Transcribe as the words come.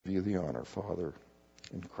you the honor, Father,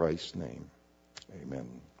 in Christ's name. Amen.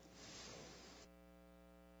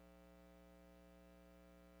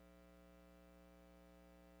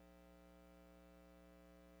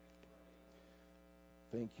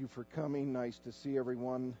 Thank you for coming. Nice to see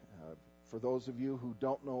everyone. For those of you who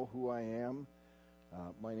don't know who I am,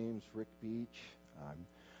 my name's Rick Beach.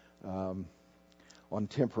 I'm on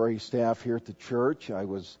temporary staff here at the church. I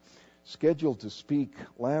was scheduled to speak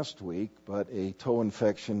last week, but a toe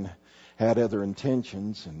infection had other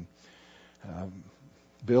intentions, and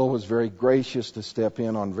Bill was very gracious to step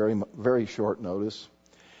in on very short notice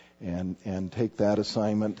and take that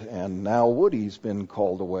assignment. And now Woody's been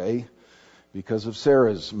called away because of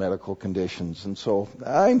Sarah's medical conditions, and so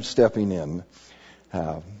I'm stepping in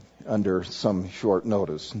under some short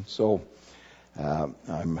notice. And so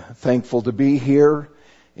I'm thankful to be here,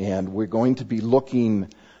 and we're going to be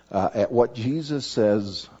looking at what Jesus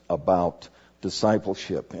says about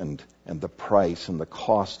discipleship and the price and the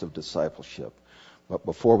cost of discipleship. But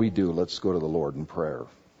before we do, let's go to the Lord in prayer.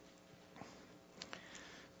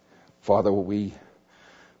 Father, we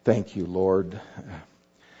thank you, Lord,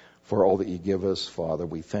 for all that you give us. Father,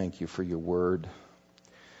 we thank you for your word.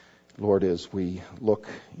 Lord, as we look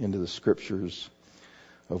into the scriptures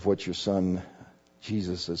of what your Son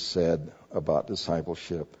Jesus has said about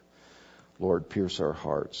discipleship, Lord, pierce our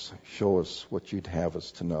hearts. Show us what you'd have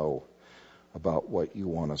us to know about what you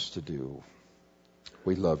want us to do.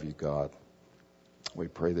 We love you, God. We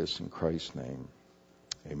pray this in Christ's name.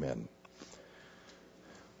 Amen.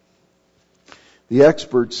 The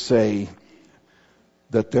experts say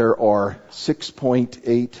that there are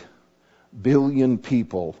 6.8 billion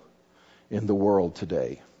people in the world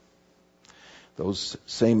today. Those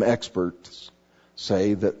same experts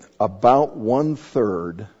say that about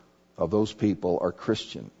 1/3 of those people are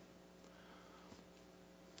Christian.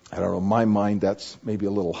 I don't know, in my mind that's maybe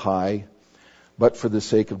a little high, but for the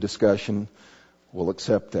sake of discussion, we'll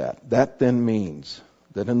accept that. That then means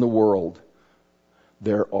that in the world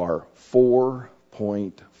there are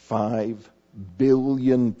 4.5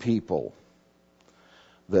 billion people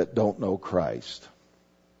that don't know Christ.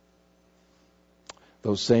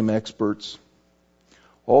 Those same experts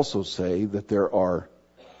also say that there are,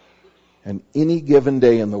 in any given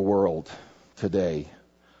day in the world today,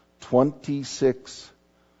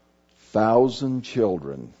 26,000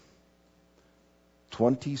 children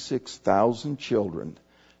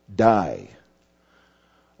die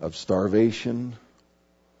of starvation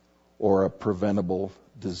or a preventable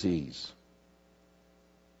disease.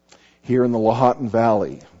 Here in the Lahontan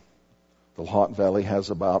Valley has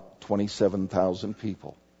about 27,000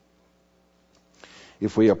 people.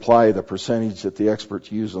 If we apply the percentage that the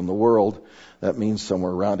experts use in the world, that means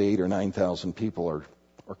somewhere around 8,000 or 9,000 people are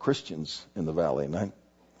Christians in the valley. And I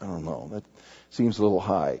don't know, that seems a little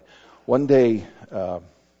high. One day, a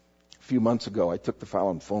few months ago, I took the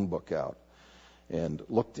Fallon phone book out and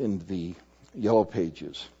looked into the yellow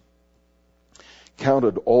pages,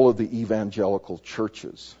 counted all of the evangelical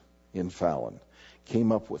churches in Fallon,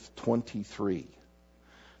 came up with 23.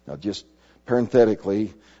 Now, just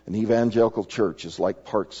parenthetically, an evangelical church is like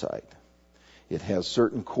Parkside. It has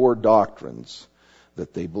certain core doctrines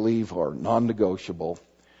that they believe are non-negotiable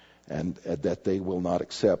and that they will not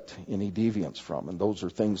accept any deviance from. And those are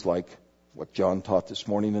things like what John taught this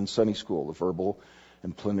morning in Sunday school, the verbal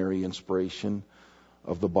and plenary inspiration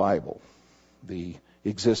of the Bible, the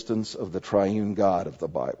existence of the triune God of the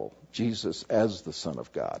Bible, Jesus as the Son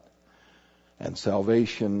of God, and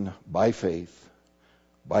salvation by faith,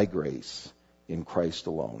 by grace, in Christ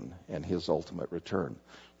alone, and his ultimate return.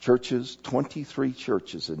 Churches, 23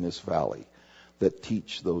 churches in this valley that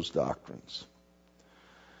teach those doctrines.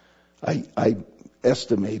 I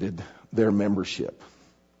estimated their membership,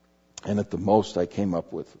 and at the most I came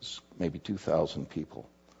up with maybe 2,000 people.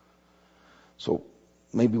 So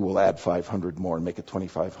maybe we'll add 500 more and make it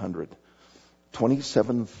 2,500.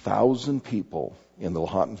 27,000 people in the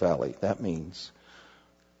Lahontan Valley. That means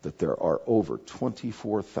that there are over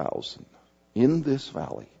 24,000 in this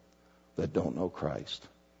valley that don't know Christ.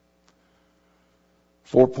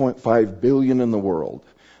 4.5 billion in the world.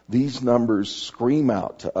 These numbers scream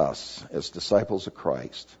out to us as disciples of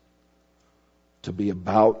Christ to be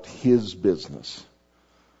about his business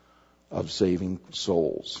of saving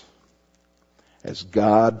souls. As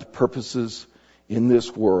God purposes in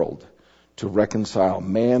this world to reconcile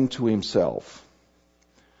man to himself,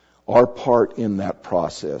 our part in that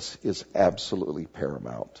process is absolutely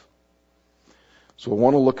paramount. So I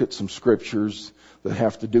want to look at some scriptures that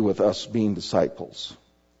have to do with us being disciples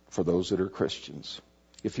for those that are Christians.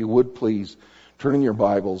 If you would please turn in your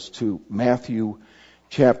Bibles to Matthew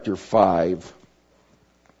chapter 5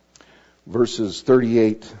 verses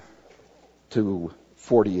 38 to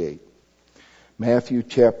 48. Matthew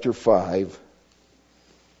chapter 5,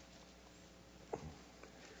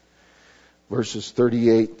 verses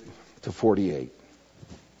 38 to 48.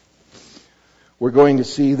 We're going to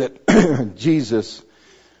see that Jesus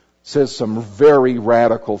says some very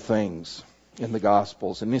radical things in the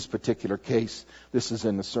Gospels. In this particular case, this is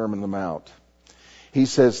in the Sermon on the Mount. He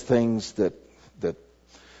says things that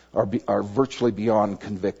are virtually beyond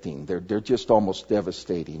convicting. They're just almost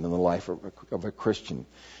devastating in the life of a Christian.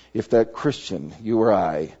 If that Christian, you or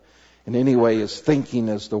I, in any way is thinking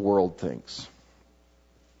as the world thinks.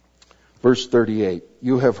 Verse 38,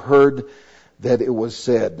 you have heard that it was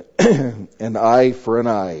said, an eye for an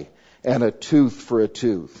eye, and a tooth for a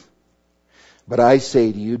tooth. But I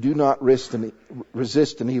say to you, do not resist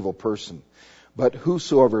an evil person, but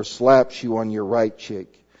whosoever slaps you on your right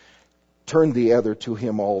cheek, turn the other to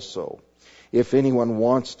him also. If anyone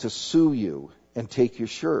wants to sue you and take your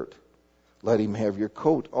shirt, let him have your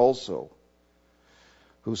coat also.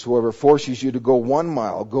 Whosoever forces you to go 1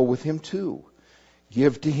 mile, go with him 2.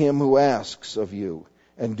 Give to him who asks of you,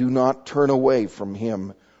 and do not turn away from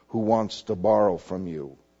him who wants to borrow from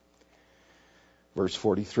you. Verse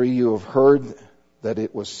 43, you have heard that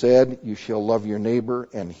it was said, you shall love your neighbor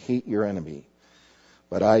and hate your enemy.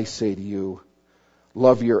 But I say to you,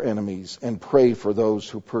 love your enemies and pray for those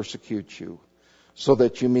who persecute you, so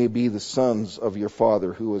that you may be the sons of your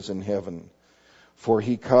Father who is in heaven. For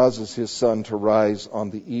he causes his sun to rise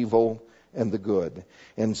on the evil and the good,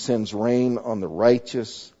 and sends rain on the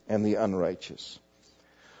righteous and the unrighteous.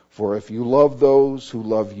 For if you love those who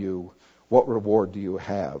love you, what reward do you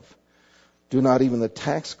have? Do not even the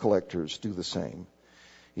tax collectors do the same?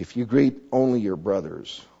 If you greet only your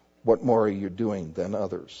brothers, what more are you doing than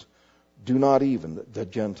others? Do not even the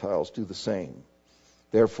Gentiles do the same?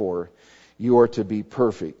 Therefore, you are to be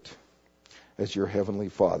perfect, as your heavenly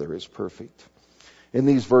Father is perfect. In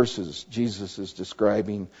these verses, Jesus is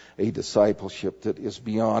describing a discipleship that is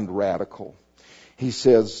beyond radical. He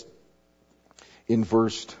says in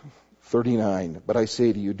verse 39, but I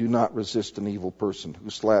say to you, do not resist an evil person who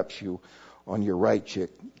slaps you on your right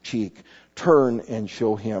cheek. Turn and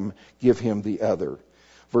give him the other.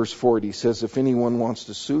 Verse 40 says, if anyone wants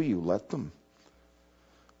to sue you, let them.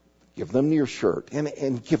 Give them your shirt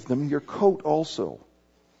and give them your coat also.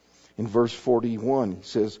 In verse 41, he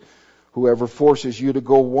says, whoever forces you to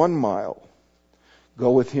go 1 mile,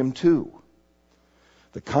 go with him 2.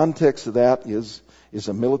 The context of that is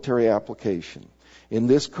a military application. In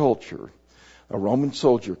this culture, a Roman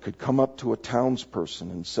soldier could come up to a townsperson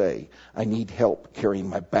and say, I need help carrying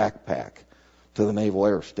my backpack to the Naval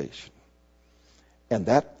Air Station. And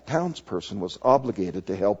that townsperson was obligated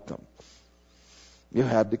to help them. You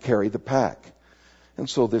had to carry the pack. And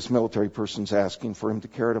so this military person's asking for him to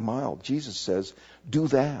carry it 1 mile. Jesus says, do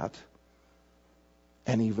that.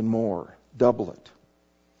 And even more, double it.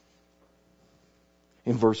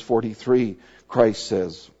 In verse 43, Christ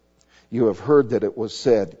says, you have heard that it was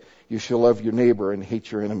said, you shall love your neighbor and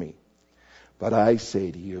hate your enemy. But I say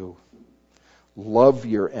to you, love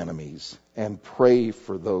your enemies and pray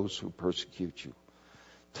for those who persecute you.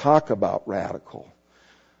 Talk about radical.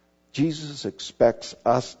 Jesus expects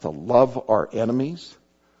us to love our enemies,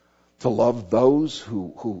 to love those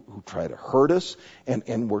who try to hurt us,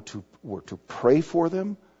 and we're to pray for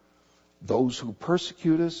them, those who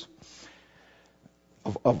persecute us.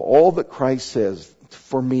 Of all that Christ says,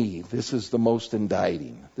 for me, this is the most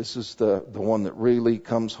indicting. This is the one that really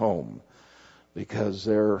comes home. Because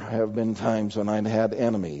there have been times when I'd had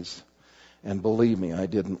enemies, and believe me, I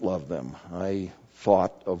didn't love them. I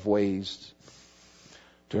thought of ways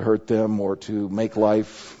to hurt them or to make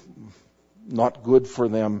life not good for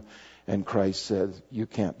them. And Christ said, you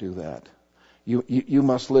can't do that. You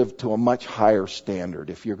must live to a much higher standard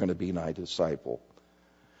if you're going to be my disciple.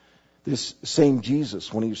 This same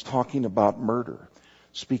Jesus, when he was talking about murder,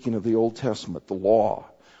 speaking of the Old Testament, the law,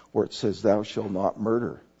 where it says, thou shalt not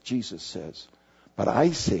murder, Jesus says, but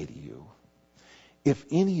I say to you, if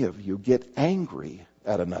any of you get angry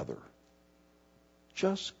at another,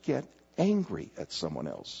 just get angry at someone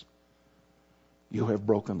else. You have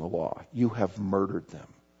broken the law. You have murdered them.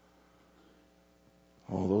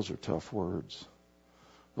 Oh, those are tough words.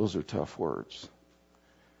 Those are tough words.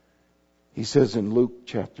 He says in Luke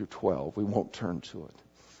chapter 12, we won't turn to it.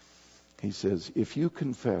 He says, if you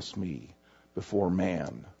confess me before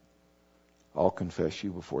man, I'll confess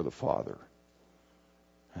you before the Father.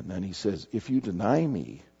 And then he says, if you deny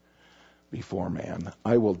me before man,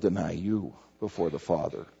 I will deny you before the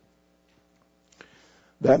Father.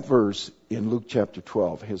 That verse in Luke chapter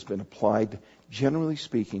 12 has been applied, generally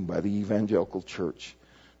speaking, by the evangelical church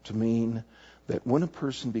to mean that when a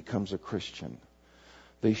person becomes a Christian,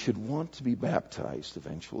 they should want to be baptized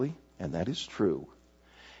eventually, and that is true.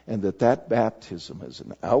 And that baptism is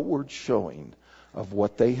an outward showing of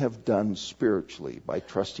what they have done spiritually by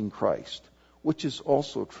trusting Christ, which is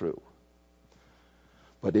also true.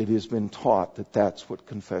 But it has been taught that that's what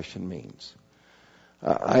confession means.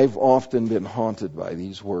 I've often been haunted by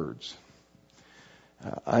these words.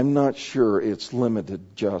 I'm not sure it's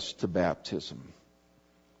limited just to baptism.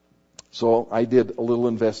 So I did a little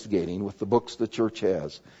investigating with the books the church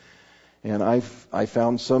has. And I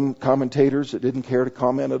found some commentators that didn't care to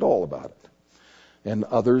comment at all about it. And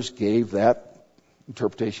others gave that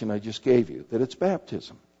interpretation I just gave you, that it's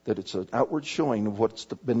baptism, that it's an outward showing of what's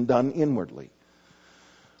been done inwardly.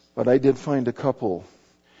 But I did find a couple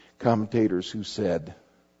commentators who said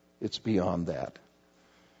it's beyond that.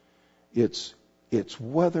 It's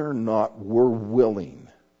whether or not we're willing,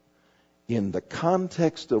 in the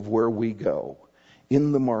context of where we go,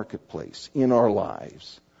 in the marketplace, in our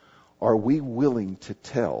lives, are we willing to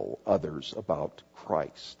tell others about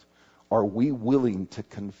Christ? Are we willing to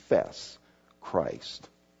confess Christ?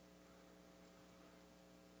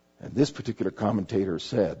 And this particular commentator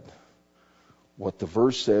said, what the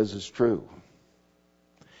verse says is true.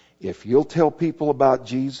 If you'll tell people about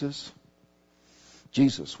Jesus,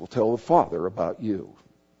 Jesus will tell the Father about you.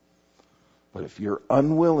 But if you're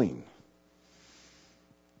unwilling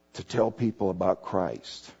to tell people about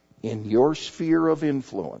Christ in your sphere of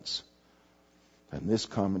influence, and this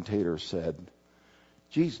commentator said,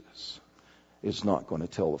 Jesus is not going to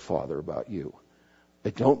tell the Father about you. I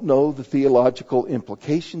don't know the theological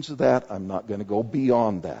implications of that. I'm not going to go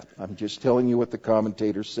beyond that. I'm just telling you what the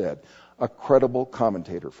commentator said. A credible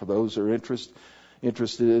commentator. For those who are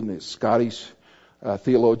interested in a Scottish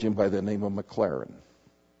theologian by the name of McLaren.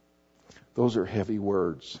 Those are heavy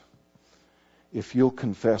words. If you'll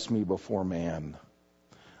confess me before man,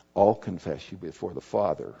 I'll confess you before the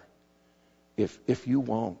Father. If you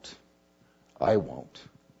won't, I won't.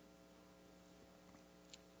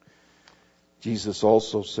 Jesus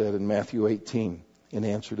also said in Matthew 18, in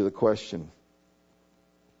answer to the question,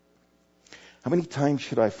 how many times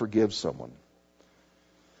should I forgive someone?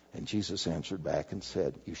 And Jesus answered back and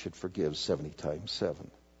said, you should forgive 70 times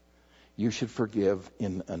 7. You should forgive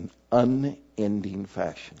in an unending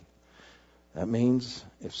fashion. That means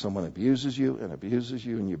if someone abuses you and abuses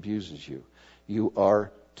you and abuses you, you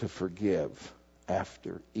are to forgive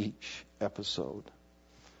after each episode.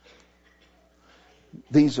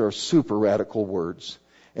 These are super radical words.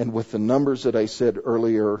 And with the numbers that I said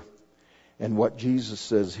earlier and what Jesus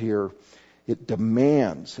says here, it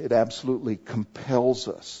demands, it absolutely compels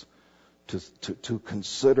us to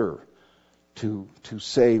consider, to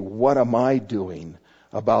say, what am I doing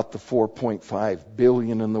about the 4.5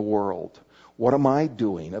 billion in the world? What am I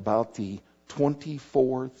doing about the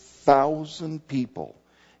 24,000 people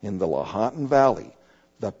in the Lahontan Valley,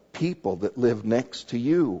 the people that live next to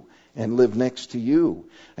you and live next to you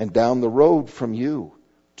and down the road from you?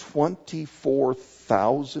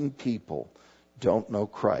 24,000 people don't know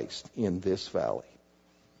Christ in this valley.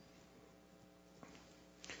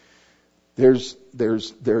 There is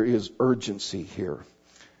urgency here.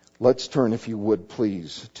 Let's turn, if you would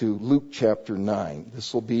please, to Luke chapter 9.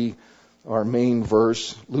 This will be our main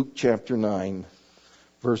verse, Luke chapter 9,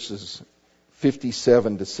 verses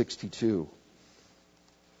 57 to 62.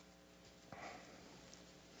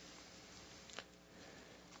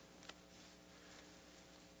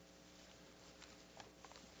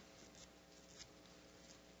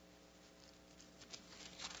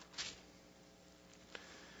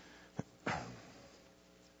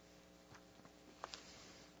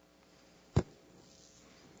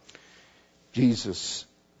 Jesus,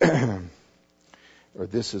 or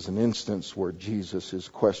this is an instance where Jesus is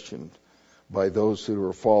questioned by those who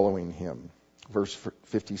are following him. Verse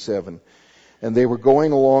 57, and they were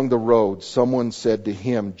going along the road. Someone said to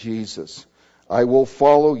him, Jesus, I will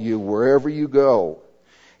follow you wherever you go.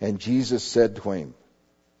 And Jesus said to him,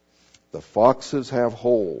 the foxes have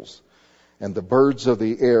holes, and the birds of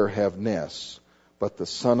the air have nests, but the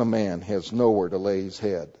Son of Man has nowhere to lay his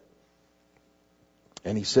head.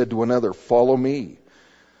 And he said to another, follow me.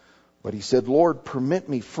 But he said, Lord, permit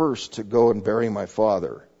me first to go and bury my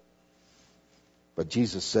father. But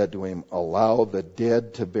Jesus said to him, allow the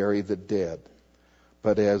dead to bury the dead.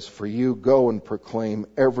 But as for you, go and proclaim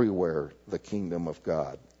everywhere the kingdom of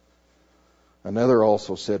God. Another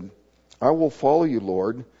also said, I will follow you,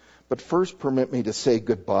 Lord, but first permit me to say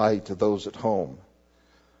goodbye to those at home.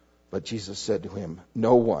 But Jesus said to him,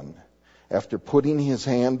 no one, after putting his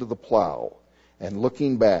hand to the plow and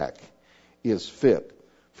looking back, is fit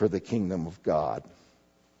for the kingdom of God.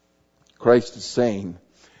 Christ is saying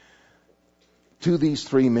to these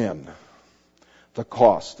three men the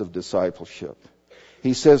cost of discipleship.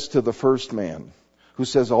 He says to the first man who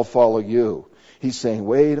says, I'll follow you, he's saying,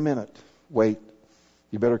 wait a minute, wait,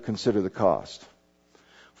 you better consider the cost.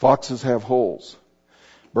 Foxes have holes,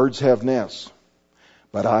 birds have nests,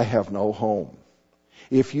 but I have no home.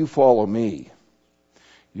 If you follow me,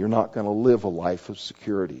 you're not going to live a life of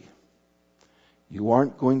security. You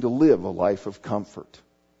aren't going to live a life of comfort.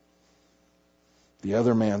 The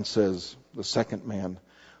other man says, the second man,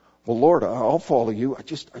 well, Lord, I'll follow you. I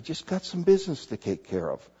just got some business to take care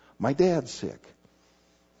of. My dad's sick.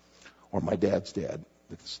 Or my dad's dead.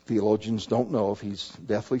 The theologians don't know if he's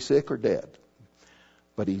deathly sick or dead.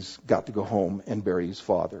 But he's got to go home and bury his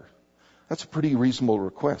father. That's a pretty reasonable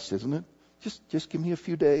request, isn't it? Just give me a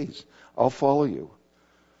few days. I'll follow you.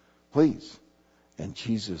 Please. And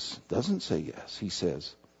Jesus doesn't say yes. He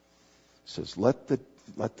says, let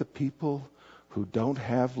the people who don't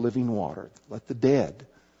have living water, let the dead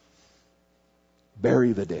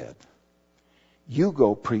bury the dead. You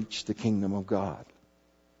go preach the kingdom of God.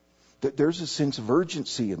 There's a sense of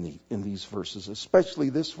urgency in these verses, especially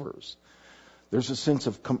this verse. There's a sense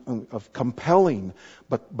of compelling,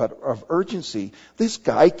 but of urgency. This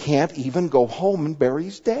guy can't even go home and bury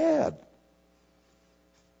his dad.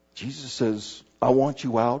 Jesus says, I want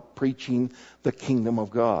you out preaching the kingdom of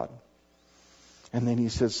God. And then he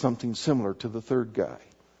says something similar to the third guy.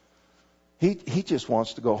 He just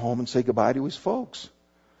wants to go home and say goodbye to his folks.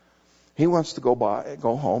 He wants to go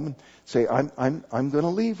home and say, I'm going to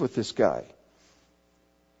leave with this guy.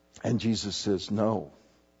 And Jesus says, no.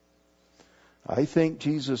 I think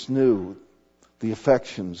Jesus knew the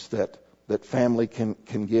affections that family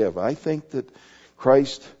can give. I think that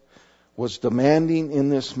Christ was demanding in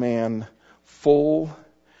this man full,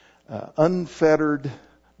 unfettered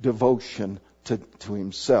devotion to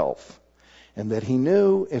himself. And that he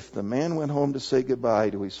knew if the man went home to say goodbye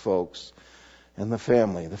to his folks and the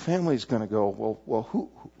family's going to go,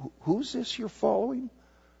 well, who's this you're following?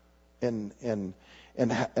 And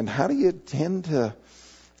how do you intend to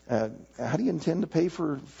pay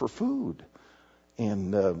for food?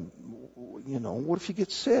 And what if you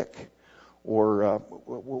get sick? Or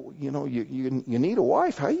you need a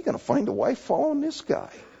wife. How are you going to find a wife following this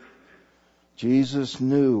guy? Jesus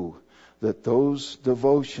knew that those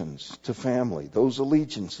devotions to family, those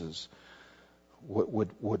allegiances,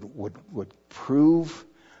 would prove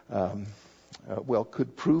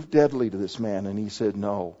could prove deadly to this man. And he said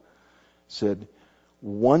no. He said,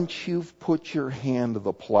 once you've put your hand to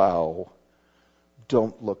the plow,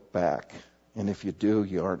 don't look back. And if you do,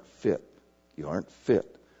 you aren't fit. You aren't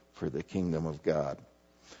fit for the kingdom of God.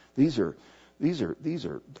 These are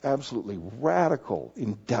absolutely radical,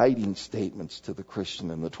 indicting statements to the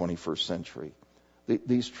Christian in the 21st century.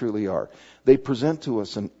 These truly are. They present to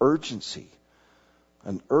us an urgency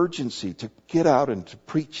to get out and to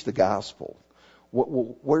preach the gospel.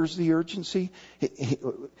 Where's the urgency?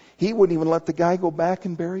 He wouldn't even let the guy go back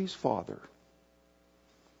and bury his father.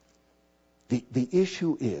 The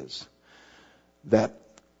issue is that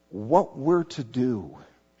what we're to do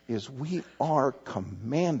is we are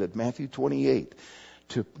commanded, Matthew 28,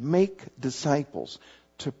 to make disciples,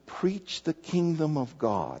 to preach the kingdom of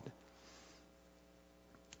God.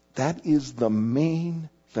 That is the main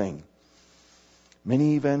thing.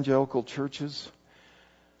 Many evangelical churches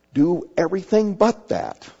do everything but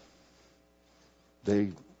that.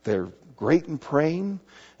 They're great in praying,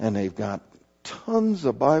 and they've got tons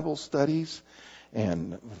of Bible studies,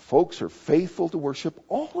 and folks are faithful to worship.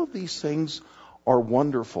 All of these things are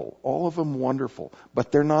wonderful, all of them wonderful,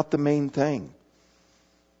 but they're not the main thing.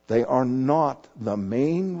 They are not the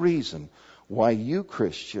main reason why you,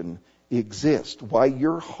 Christian, exist, why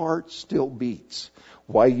your heart still beats,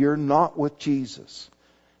 why you're not with Jesus.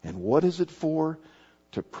 And what is it for?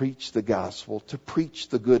 To preach the gospel, to preach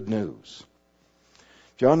the good news.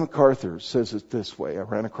 John MacArthur says it this way. I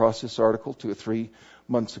ran across this article 2 or 3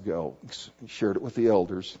 months ago. He shared it with the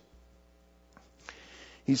elders.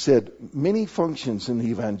 He said, many functions in the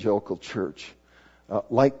evangelical church,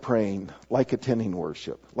 like praying, like attending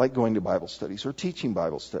worship, like going to Bible studies or teaching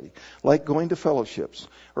Bible study, like going to fellowships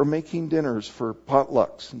or making dinners for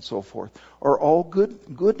potlucks and so forth, are all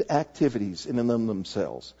good activities in and of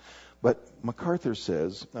themselves. But MacArthur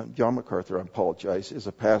says, John MacArthur, I apologize, is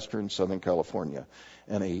a pastor in Southern California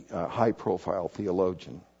and a high-profile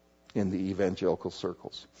theologian in the evangelical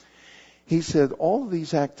circles. He said all of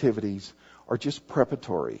these activities are just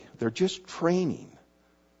preparatory. They're just training.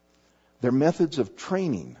 They're methods of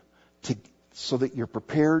training so that you're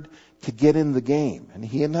prepared to get in the game. And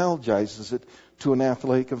he analogizes it to an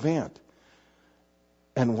athletic event.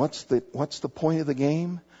 And what's the point of the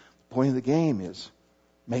game? The point of the game is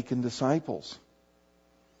making disciples.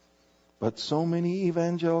 But so many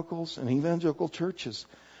evangelicals and evangelical churches,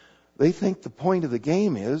 they think the point of the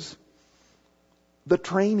game is the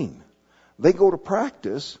training. They go to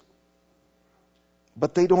practice,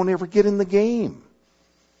 but they don't ever get in the game.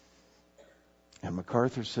 And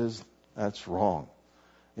MacArthur says that's wrong.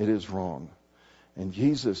 It is wrong. And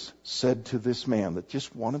Jesus said to this man that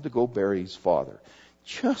just wanted to go bury his father,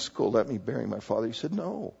 just go let me bury my father. He said,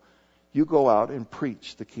 no, you go out and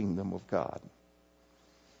preach the kingdom of God.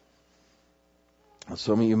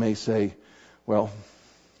 Some of you may say, well,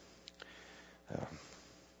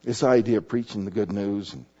 this idea of preaching the good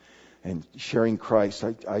news and sharing Christ,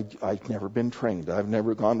 I've never been trained. I've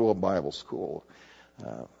never gone to a Bible school.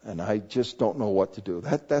 And I just don't know what to do.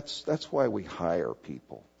 That's why we hire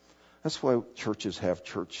people. That's why churches have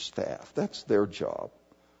church staff. That's their job.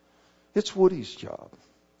 It's Woody's job.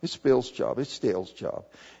 It's Bill's job. It's Dale's job.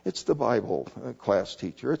 It's the Bible class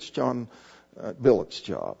teacher. It's John Billett's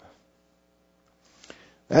job.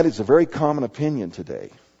 That is a very common opinion today.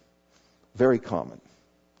 Very common.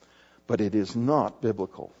 But it is not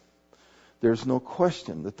biblical. There's no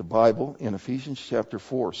question that the Bible in Ephesians chapter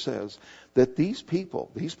 4 says that these people,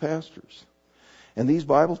 these pastors, and these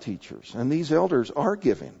Bible teachers, and these elders are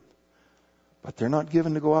given. But they're not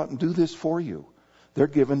given to go out and do this for you. They're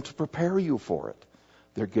given to prepare you for it.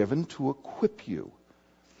 They're given to equip you.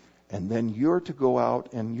 And then you're to go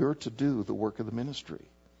out and you're to do the work of the ministry.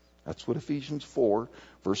 That's what Ephesians 4,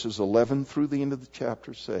 verses 11 through the end of the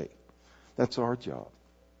chapter say. That's our job.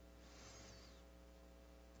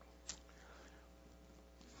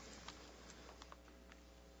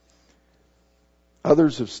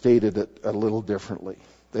 Others have stated it a little differently.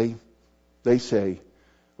 They say,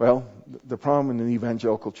 well, the problem in the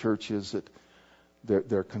evangelical church is that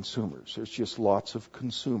they're consumers. There's just lots of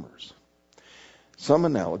consumers. Some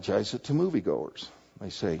analogize it to moviegoers.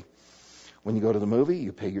 They say, when you go to the movie,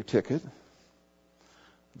 you pay your ticket.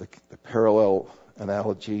 The parallel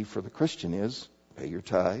analogy for the Christian is pay your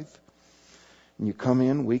tithe. And you come in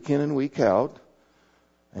and week out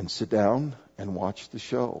and sit down and watch the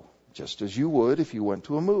show, just as you would if you went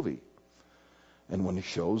to a movie. And when the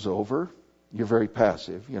show's over, you're very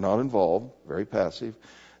passive. You're not involved, very passive.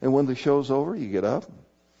 And when the show's over, you get up,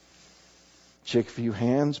 shake a few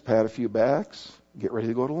hands, pat a few backs, get ready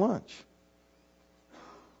to go to lunch.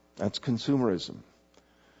 That's consumerism.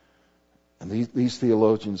 And these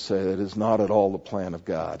theologians say that is not at all the plan of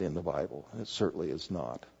God in the Bible. It certainly is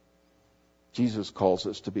not. Jesus calls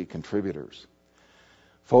us to be contributors.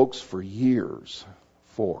 Folks, for years,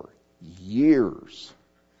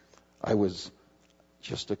 I was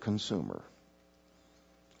just a consumer.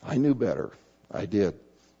 I knew better. I did.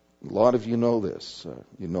 A lot of you know this.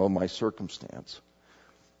 You know my circumstance.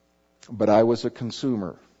 But I was a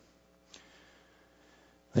consumer.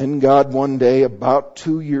 Then God one day, about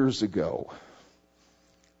 2 years ago,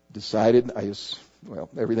 decided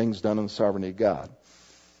everything's done in the sovereignty of God.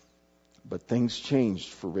 But things changed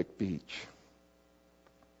for Rick Beach.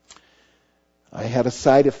 I had a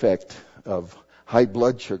side effect of high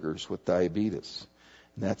blood sugars with diabetes.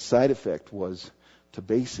 And that side effect was to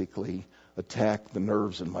basically attack the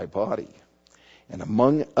nerves in my body. And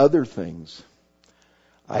among other things,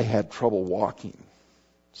 I had trouble walking.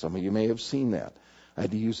 Some of you may have seen that. I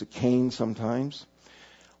had to use a cane sometimes.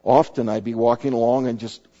 Often I'd be walking along and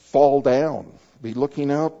just fall down, be looking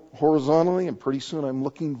out horizontally, and pretty soon I'm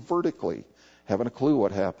looking vertically, haven't a clue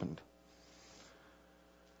what happened.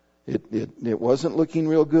 It wasn't looking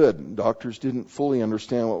real good. Doctors didn't fully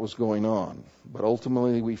understand what was going on. But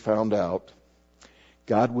ultimately we found out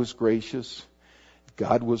God was gracious,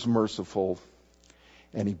 God was merciful,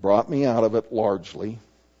 and He brought me out of it largely.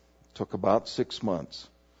 It took about 6 months.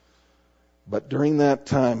 But during that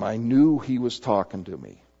time, I knew He was talking to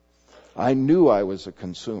me. I knew I was a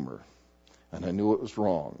consumer, and I knew it was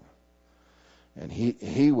wrong. And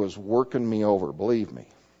He was working me over, believe me.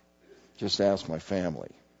 Just ask my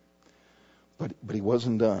family. But He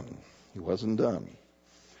wasn't done. He wasn't done.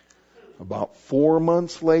 About 4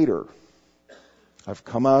 months later, I've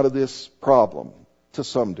come out of this problem to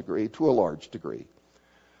some degree, to a large degree.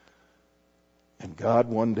 And God,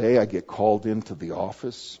 one day I get called into the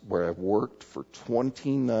office where I've worked for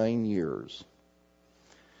 29 years.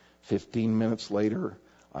 15 minutes later,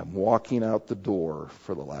 I'm walking out the door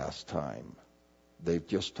for the last time. They've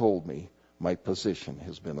just told me my position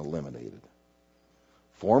has been eliminated.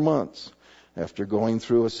 4 months after going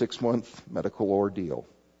through a 6-month medical ordeal.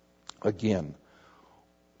 Again,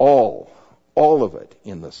 all of it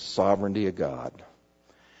in the sovereignty of God.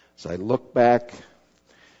 As I look back,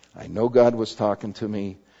 I know God was talking to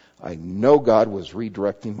me. I know God was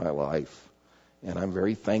redirecting my life, and I'm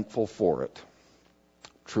very thankful for it.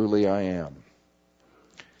 Truly I am.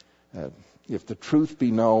 If the truth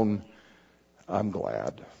be known, I'm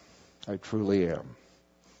glad. I truly am.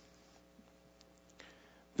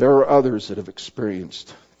 There are others that have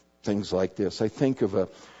experienced things like this. I think of a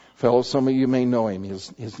fellow, some of you may know him.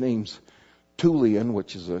 His name's Tullian,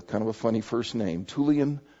 which is a kind of a funny first name.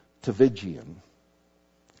 Tullian Tavigian.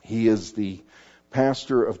 He is the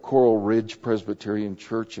pastor of Coral Ridge Presbyterian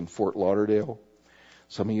Church in Fort Lauderdale.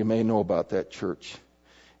 Some of you may know about that church.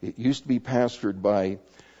 It used to be pastored by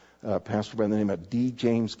a pastor by the name of D.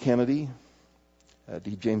 James Kennedy.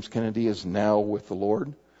 D. James Kennedy is now with the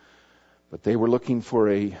Lord. But they were looking for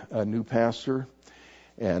a new pastor.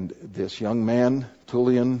 And this young man,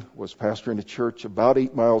 Tullian, was pastoring a church about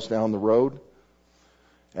 8 miles down the road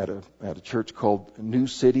at a church called New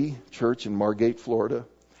City Church in Margate, Florida.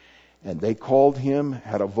 And they called him,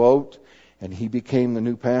 had a vote, and he became the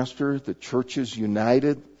new pastor. The churches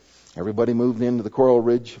united. Everybody moved into the Coral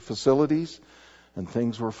Ridge facilities, and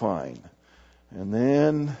things were fine. And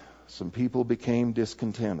then some people became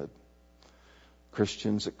discontented.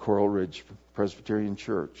 Christians at Coral Ridge Presbyterian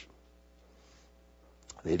Church.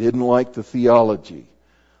 They didn't like the theology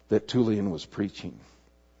that Tullian was preaching.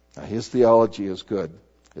 Now, his theology is good.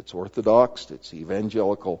 It's orthodox, it's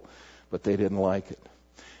evangelical, but they didn't like it.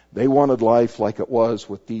 They wanted life like it was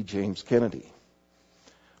with D. James Kennedy.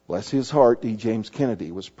 Bless his heart, D. James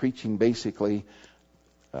Kennedy was preaching basically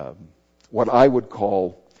what I would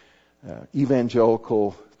call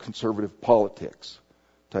evangelical conservative politics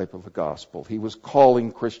type of a gospel. He was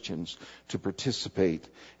calling Christians to participate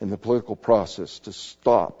in the political process to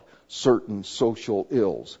stop certain social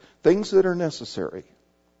ills, things that are necessary.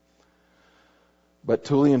 But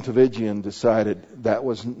Tullian Tavigian decided that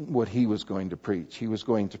wasn't what he was going to preach. He was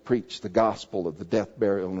going to preach the gospel of the death,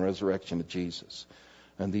 burial, and resurrection of Jesus.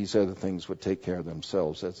 And these other things would take care of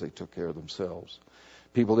themselves as they took care of themselves.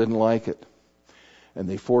 People didn't like it. And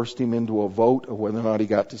they forced him into a vote of whether or not he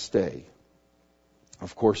got to stay.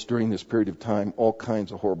 Of course, during this period of time, all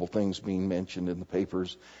kinds of horrible things being mentioned in the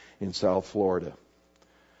papers in South Florida.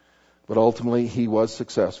 But ultimately, he was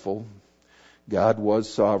successful. God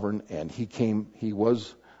was sovereign, and he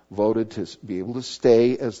was voted to be able to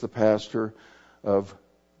stay as the pastor of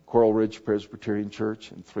Coral Ridge Presbyterian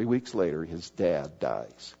Church. And 3 weeks later, his dad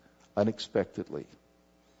dies unexpectedly.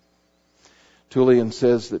 Tullian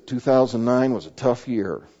says that 2009 was a tough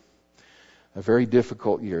year, a very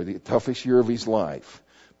difficult year, the toughest year of his life.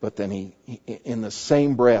 But then he in the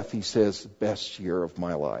same breath, he says, the best year of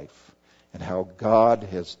my life, and how God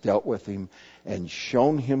has dealt with him and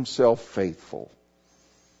shown himself faithful.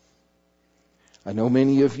 I know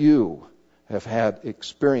many of you have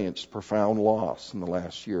experienced profound loss in the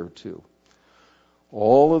last year or two.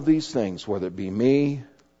 All of these things, whether it be me,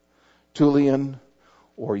 Tullian,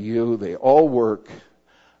 or you, they all work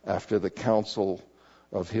after the counsel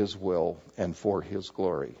of His will and for His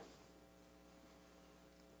glory.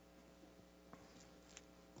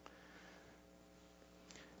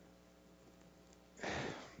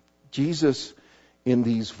 Jesus, in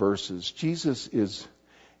these verses, Jesus is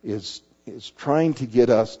trying to get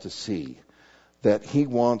us to see that He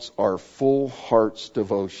wants our full heart's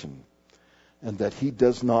devotion and that He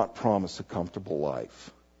does not promise a comfortable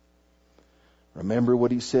life. Remember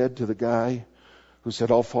what He said to the guy who said,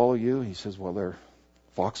 I'll follow you? He says, well,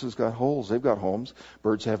 foxes got holes, they've got homes,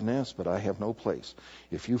 birds have nests, but I have no place.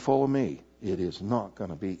 If you follow me, it is not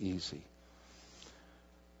going to be easy.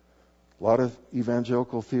 A lot of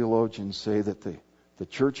evangelical theologians say that the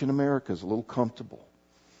church in America is a little comfortable.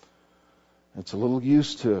 It's a little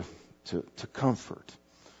used to comfort.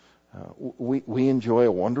 We enjoy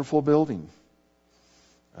a wonderful building,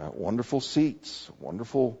 wonderful seats,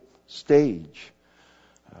 wonderful stage.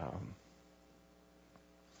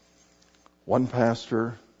 One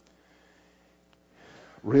pastor,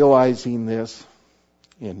 realizing this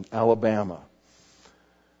in Alabama,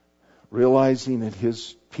 realizing that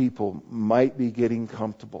his people might be getting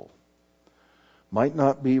comfortable, might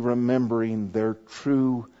not be remembering their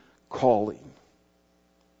true calling,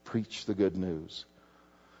 preach the good news.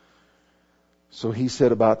 So he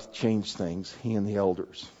set about to change things, he and the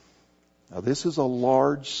elders. Now this is a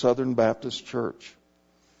large Southern Baptist church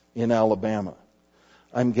in Alabama.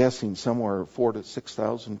 I'm guessing somewhere 4,000 to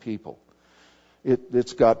 6,000 people.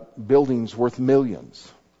 It's got buildings worth millions.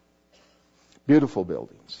 Beautiful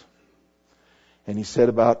buildings. And he set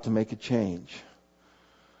about to make a change.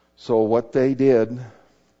 So what they did,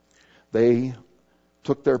 they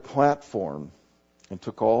took their platform and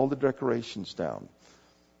took all the decorations down.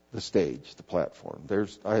 the stage, the platform.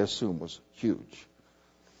 I assume, was huge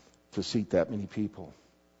to seat that many people.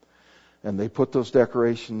 And they put those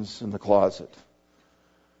decorations in the closet.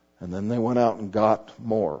 And then they went out and got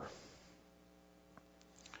more.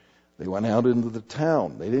 They went out into the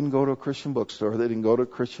town. They didn't go to a Christian bookstore. They didn't go to a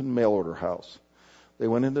Christian mail order house. They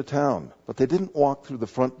went into town. But they didn't walk through the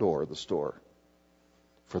front door of the store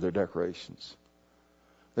for their decorations.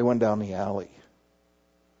 They went down the alley.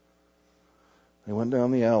 They went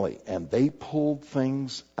down the alley and they pulled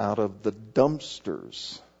things out of the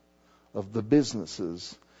dumpsters of the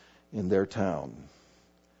businesses in their town.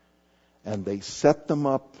 And they set them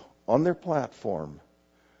up on their platform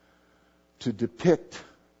to depict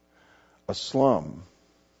a slum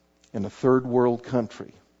in a third world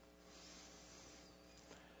country.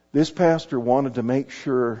 This pastor wanted to make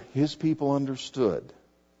sure his people understood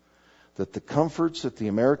that the comforts that the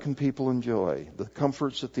American people enjoy, the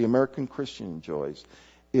comforts that the American Christian enjoys,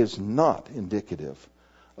 is not indicative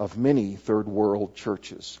of many third world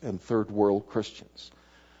churches and third world Christians,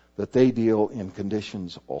 that they deal in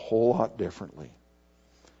conditions a whole lot differently.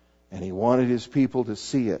 And he wanted his people to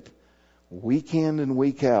see it week in and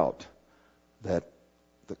week out, that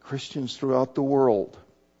the Christians throughout the world,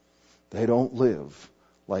 they don't live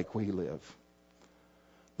like we live.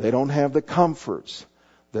 They don't have the comforts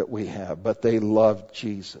that we have, but they love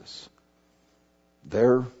Jesus.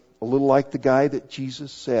 They're a little like the guy that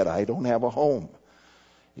Jesus said, I don't have a home.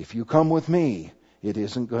 If you come with me, it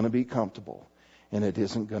isn't going to be comfortable and it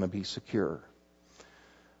isn't going to be secure.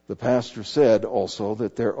 The pastor said also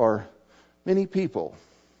that there are many people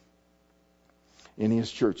in his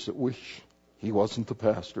church that wish he wasn't the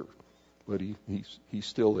pastor, but he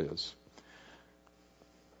still is.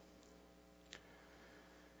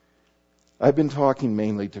 I've been talking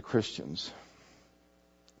mainly to Christians.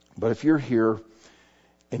 But if you're here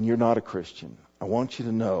and you're not a Christian, I want you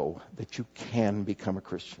to know that you can become a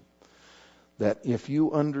Christian. That if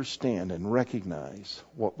you understand and recognize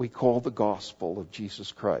what we call the gospel of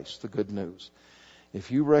Jesus Christ, the good news, if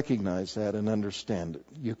you recognize that and understand it,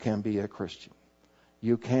 you can be a Christian.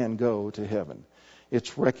 You can go to heaven.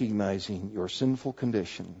 It's recognizing your sinful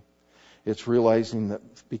condition. It's realizing that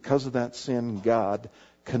because of that sin, God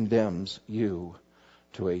condemns you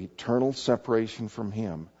to an eternal separation from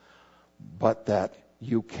Him, but that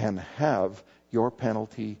you can have your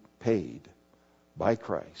penalty paid by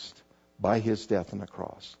Christ, by His death on the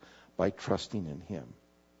cross, by trusting in Him.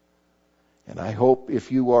 And I hope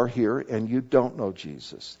if you are here and you don't know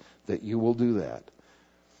Jesus, that you will do that.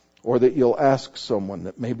 Or that you'll ask someone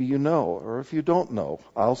that maybe you know, or if you don't know,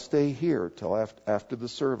 I'll stay here till after the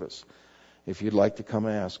service, if you'd like to come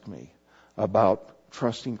ask me about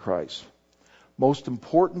trusting Christ. Most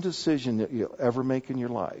important decision that you'll ever make in your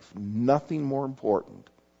life. Nothing more important.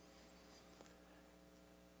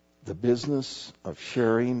 The business of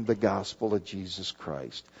sharing the gospel of Jesus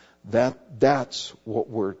Christ. That's what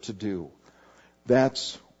we're to do.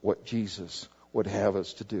 That's what Jesus would have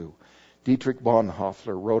us to do. Dietrich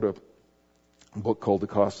Bonhoeffer wrote a book called The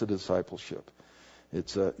Cost of Discipleship.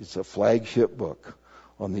 It's a flagship book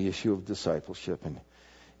on the issue of discipleship. And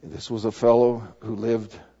this was a fellow who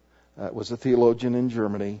was a theologian in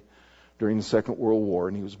Germany during the Second World War,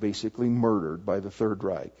 and he was basically murdered by the Third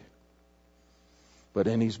Reich. But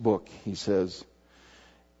in his book, he says,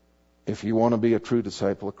 if you want to be a true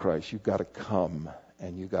disciple of Christ, you've got to come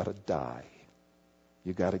and you've got to die.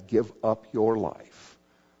 You've got to give up your life.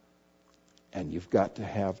 And you've got to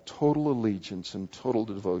have total allegiance and total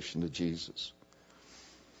devotion to Jesus.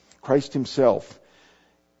 Christ Himself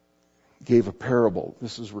gave a parable.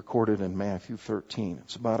 This is recorded in Matthew 13.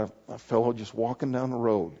 It's about a fellow just walking down the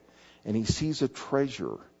road, and he sees a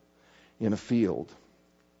treasure in a field.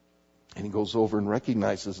 And he goes over and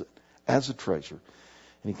recognizes it as a treasure.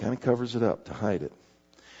 And he kind of covers it up to hide it.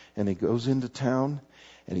 And he goes into town,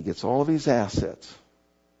 and he gets all of his assets.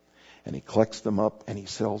 And he collects them up, and he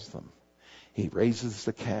sells them. He raises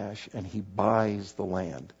the cash, and he buys the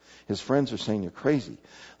land. His friends are saying, you're crazy.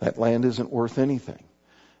 That land isn't worth anything.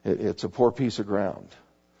 It's a poor piece of ground.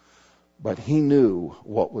 But he knew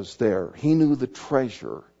what was there. He knew the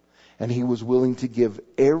treasure. And he was willing to give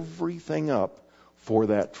everything up for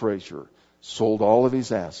that treasure. Sold all of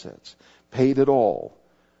his assets. Paid it all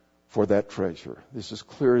for that treasure. This is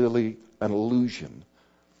clearly an allusion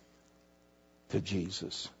to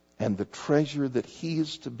Jesus. And the treasure that He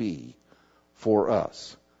is to be for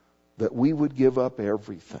us. That we would give up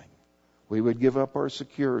everything. We would give up our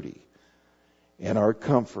security and our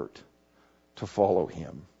comfort to follow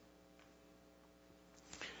Him.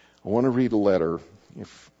 I want to read a letter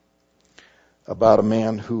about a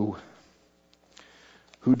man who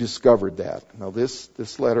who discovered that. Now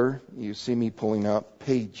this letter, you see me pulling out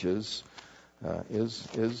pages,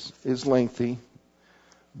 is lengthy,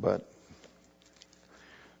 but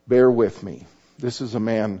bear with me. This is a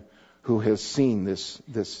man who has seen this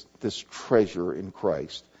treasure in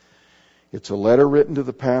Christ. It's a letter written to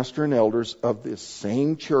the pastor and elders of this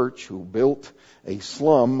same church who built a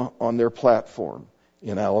slum on their platform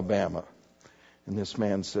in Alabama. And this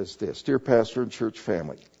man says this: Dear pastor and church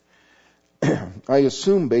family, I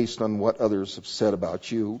assume based on what others have said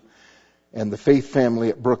about you and the faith family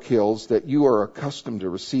at Brook Hills that you are accustomed to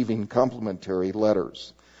receiving complimentary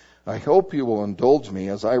letters. I hope you will indulge me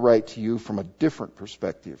as I write to you from a different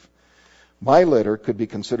perspective. My letter could be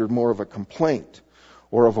considered more of a complaint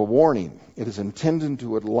or of a warning. It is intended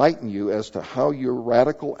to enlighten you as to how your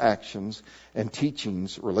radical actions and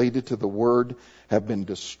teachings related to the Word have been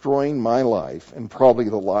destroying my life and probably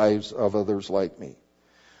the lives of others like me.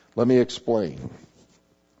 Let me explain.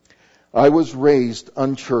 I was raised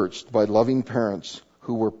unchurched by loving parents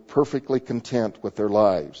who were perfectly content with their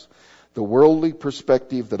lives. The worldly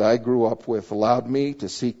perspective that I grew up with allowed me to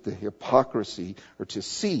seek the hypocrisy, or to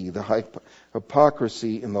see the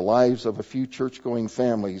hypocrisy in the lives of a few church-going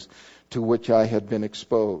families to which I had been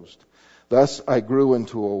exposed. Thus, I grew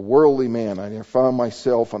into a worldly man. I found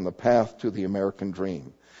myself on the path to the American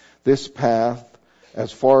dream. This path,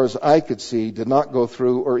 as far as I could see, did not go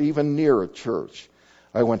through or even near a church.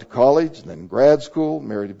 I went to college, then grad school,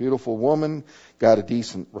 married a beautiful woman, got a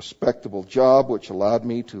decent, respectable job, which allowed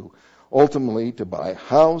me to ultimately to buy a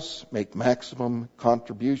house, make maximum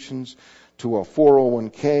contributions to a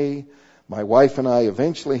 401k. My wife and I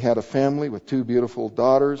eventually had a family with 2 beautiful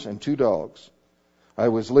daughters and 2 dogs. I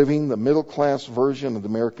was living the middle-class version of the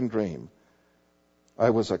American dream. I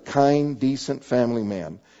was a kind, decent family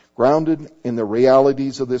man, grounded in the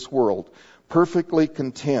realities of this world, perfectly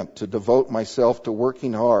content to devote myself to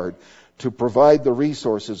working hard to provide the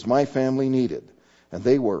resources my family needed. And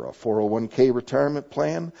they were a 401k retirement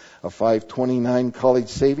plan, a 529 college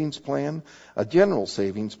savings plan, a general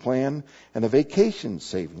savings plan, and a vacation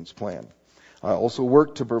savings plan. I also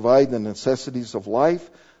worked to provide the necessities of life,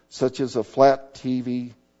 such as a flat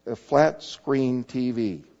screen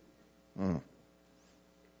TV.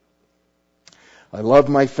 I loved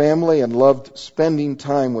my family and loved spending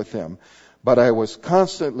time with them, but I was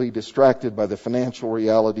constantly distracted by the financial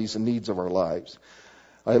realities and needs of our lives.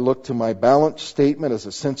 I looked to my balance statement as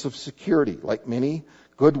a sense of security. Like many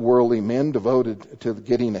good worldly men devoted to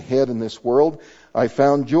getting ahead in this world, I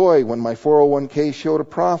found joy when my 401k showed a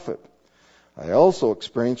profit. I also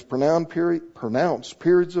experienced pronounced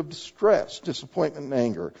periods of distress, disappointment, and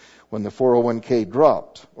anger when the 401k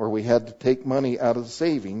dropped or we had to take money out of the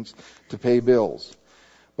savings to pay bills.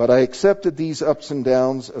 But I accepted these ups and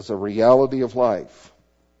downs as a reality of life.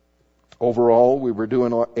 Overall, we were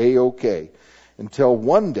doing A-OK. Until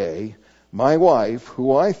one day, my wife,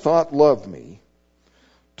 who I thought loved me,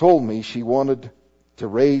 told me she wanted to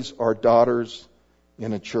raise our daughters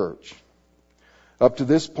in a church. Up to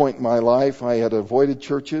this point in my life, I had avoided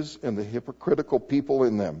churches and the hypocritical people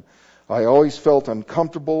in them. I always felt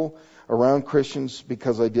uncomfortable around Christians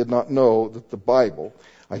because I did not know the Bible,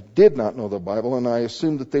 and I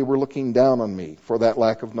assumed that they were looking down on me for that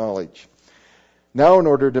lack of knowledge. Now, in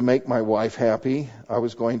order to make my wife happy, I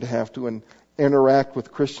was going to have to interact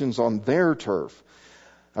with Christians on their turf.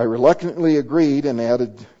 I reluctantly agreed and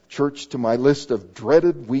added church to my list of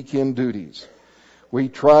dreaded weekend duties. We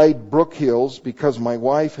tried Brook Hills because my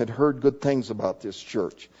wife had heard good things about this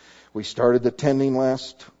church. We started attending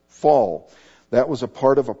last fall. That was a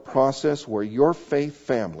part of a process where your faith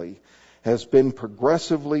family has been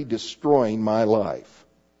progressively destroying my life.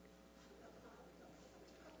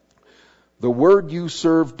 The word you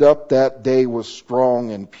served up that day was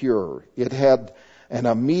strong and pure. It had an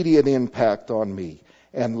immediate impact on me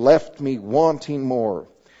and left me wanting more.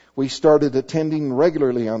 We started attending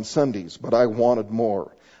regularly on Sundays, but I wanted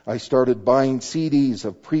more. I started buying CDs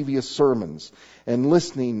of previous sermons and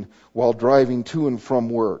listening while driving to and from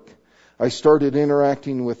work. I started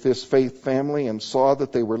interacting with this faith family and saw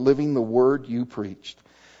that they were living the word you preached.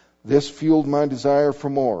 This fueled my desire for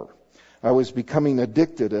more. I was becoming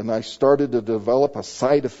addicted, and I started to develop a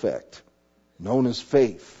side effect known as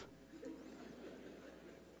faith.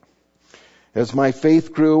 As my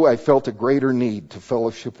faith grew, I felt a greater need to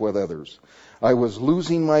fellowship with others. I was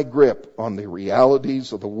losing my grip on the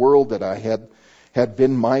realities of the world that I had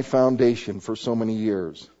been my foundation for so many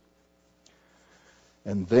years.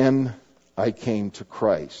 And then I came to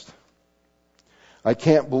Christ. I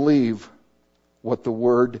can't believe what the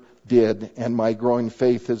Word did and my growing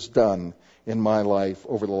faith has done in my life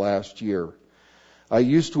over the last year. I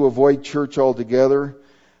used to avoid church altogether,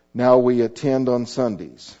 Now we attend on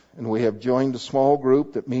Sundays, and we have joined a small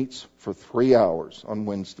group that meets for 3 hours on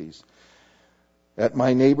Wednesdays. At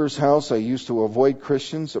my neighbor's house, I used to avoid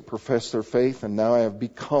Christians that profess their faith, and now I have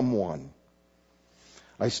become one.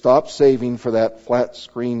 I stopped saving for that flat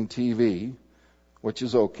screen TV, which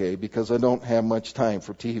is okay because I don't have much time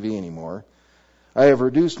for TV anymore. I have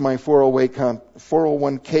reduced my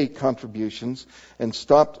 401k contributions and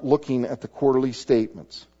stopped looking at the quarterly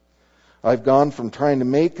statements. I've gone from trying to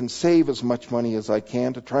make and save as much money as I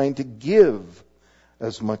can to trying to give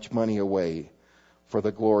as much money away for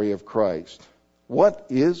the glory of Christ. What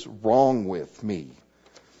is wrong with me?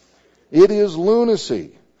 It is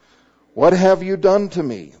lunacy. What have you done to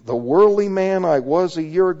me? The worldly man I was a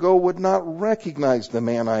year ago would not recognize the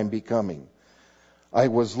man I'm becoming. I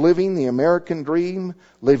was living the American dream,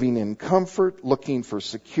 living in comfort, looking for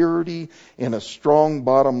security in a strong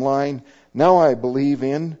bottom line. Now I believe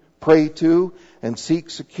in, pray to, and seek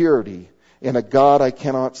security in a God I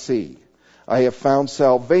cannot see. I have found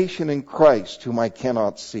salvation in Christ whom I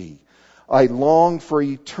cannot see. I long for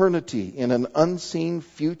eternity in an unseen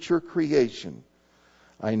future creation.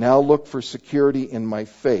 I now look for security in my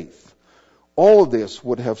faith. All of this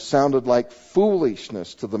would have sounded like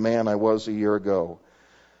foolishness to the man I was a year ago.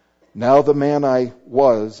 Now the man I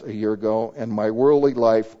was a year ago and my worldly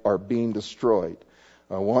life are being destroyed.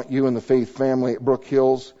 I want you and the faith family at Brook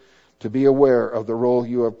Hills to be aware of the role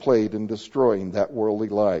you have played in destroying that worldly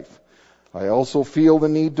life. I also feel the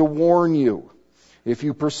need to warn you. If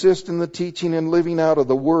you persist in the teaching and living out of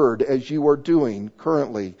the Word as you are doing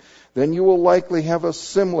currently, then you will likely have a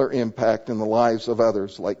similar impact in the lives of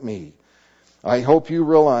others like me. I hope you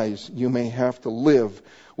realize you may have to live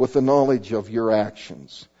with the knowledge of your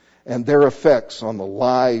actions and their effects on the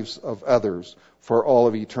lives of others for all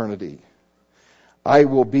of eternity. I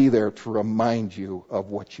will be there to remind you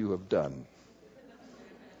of what you have done.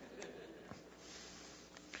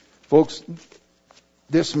 Folks,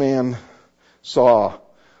 this man saw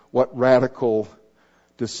what radical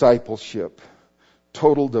discipleship,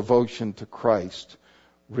 total devotion to Christ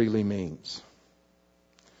really means.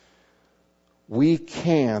 We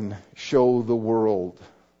can show the world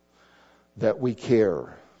that we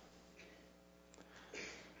care.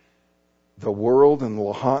 The world in the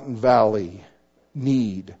Lahontan Valley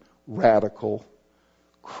need radical,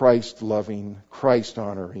 Christ-loving,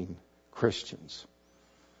 Christ-honoring Christians.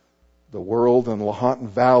 The world in Lahontan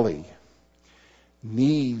Valley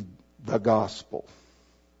need the gospel.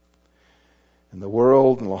 And the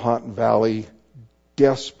world in Lahontan Valley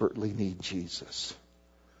desperately need Jesus.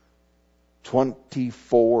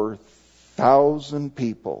 24,000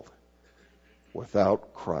 people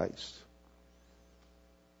without Christ.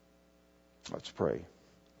 Let's pray.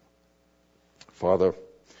 Father,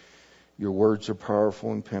 your words are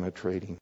powerful and penetrating.